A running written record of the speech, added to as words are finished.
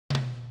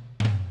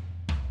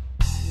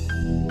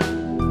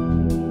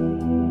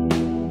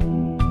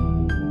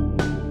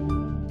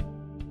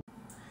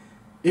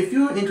If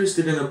you are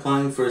interested in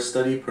applying for a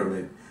study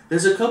permit,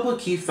 there's a couple of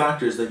key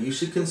factors that you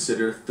should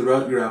consider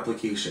throughout your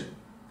application.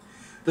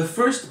 The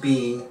first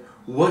being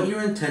what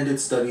your intended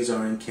studies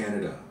are in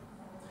Canada.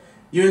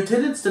 Your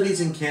intended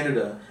studies in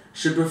Canada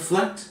should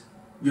reflect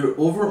your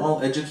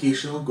overall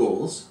educational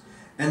goals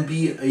and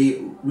be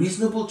a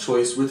reasonable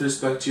choice with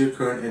respect to your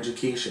current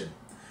education.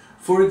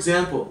 For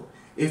example,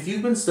 if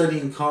you've been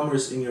studying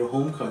commerce in your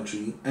home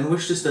country and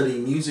wish to study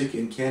music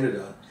in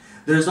Canada,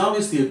 there is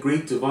obviously a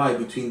great divide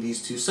between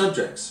these two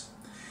subjects.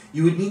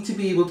 You would need to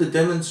be able to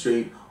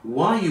demonstrate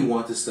why you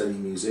want to study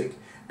music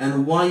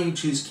and why you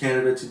choose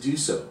Canada to do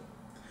so.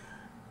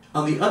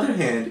 On the other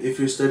hand, if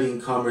you're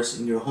studying commerce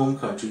in your home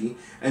country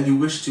and you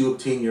wish to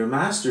obtain your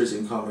master's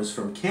in commerce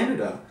from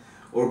Canada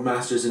or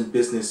master's in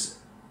business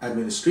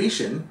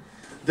administration,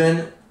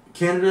 then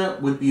Canada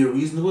would be a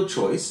reasonable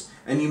choice,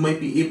 and you might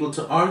be able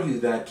to argue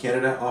that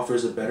Canada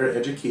offers a better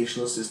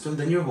educational system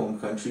than your home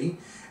country,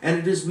 and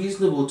it is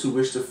reasonable to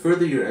wish to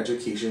further your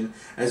education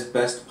as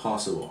best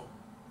possible.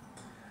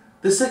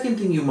 The second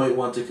thing you might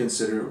want to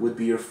consider would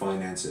be your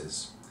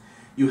finances.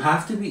 You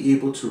have to be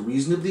able to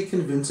reasonably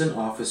convince an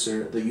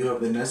officer that you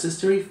have the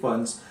necessary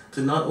funds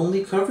to not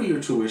only cover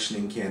your tuition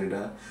in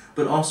Canada,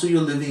 but also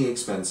your living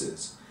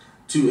expenses,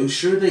 to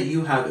ensure that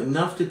you have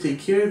enough to take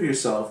care of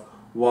yourself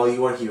while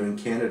you are here in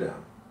Canada.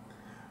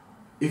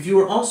 If you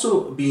are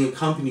also being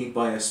accompanied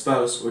by a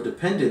spouse or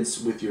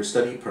dependents with your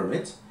study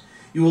permit,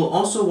 you will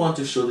also want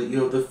to show that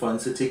you have the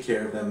funds to take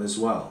care of them as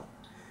well.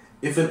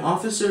 If an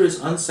officer is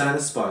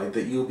unsatisfied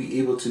that you will be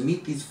able to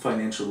meet these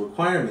financial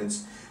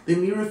requirements, they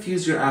may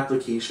refuse your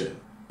application.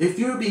 If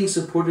you are being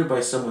supported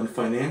by someone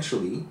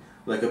financially,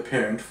 like a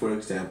parent for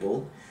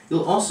example,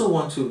 you'll also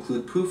want to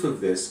include proof of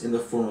this in the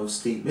form of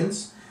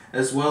statements,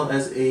 as well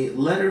as a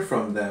letter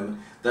from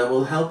them that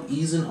will help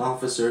ease an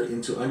officer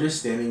into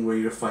understanding where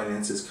your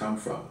finances come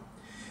from.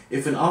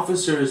 If an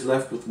officer is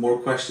left with more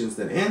questions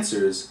than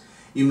answers,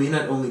 you may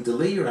not only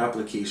delay your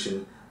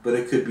application, but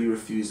it could be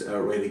refused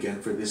outright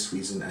again for this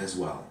reason as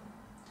well.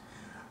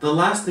 The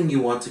last thing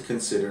you want to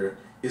consider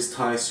is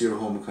ties to your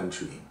home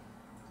country.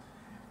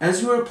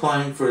 As you are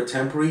applying for a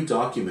temporary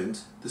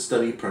document, the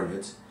study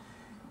permit,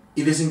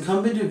 it is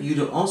incumbent of you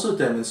to also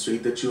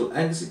demonstrate that you will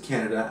exit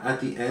Canada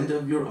at the end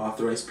of your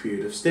authorized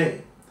period of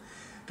stay.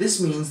 This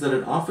means that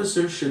an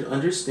officer should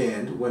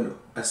understand when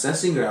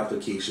assessing your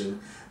application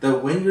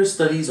that when your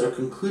studies are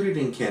concluded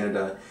in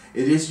Canada,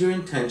 it is your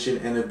intention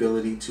and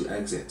ability to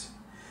exit.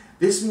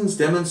 This means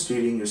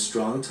demonstrating your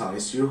strong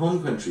ties to your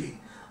home country,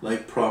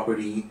 like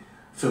property,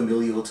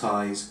 familial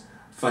ties,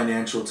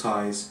 financial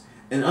ties,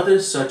 and other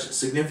such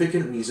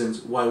significant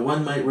reasons why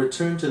one might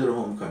return to their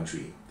home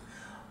country.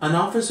 An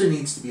officer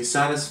needs to be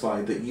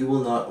satisfied that you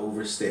will not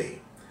overstay.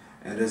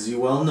 And as you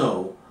well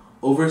know,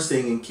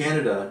 overstaying in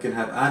Canada can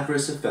have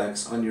adverse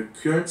effects on your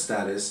current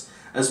status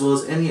as well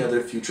as any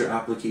other future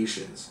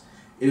applications.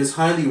 It is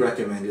highly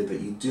recommended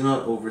that you do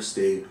not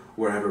overstay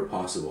wherever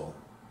possible.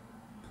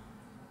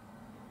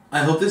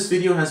 I hope this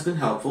video has been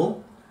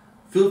helpful.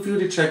 Feel free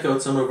to check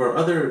out some of our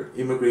other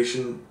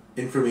immigration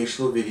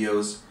informational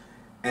videos,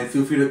 and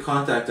feel free to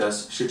contact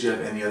us should you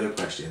have any other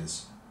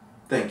questions.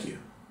 Thank you.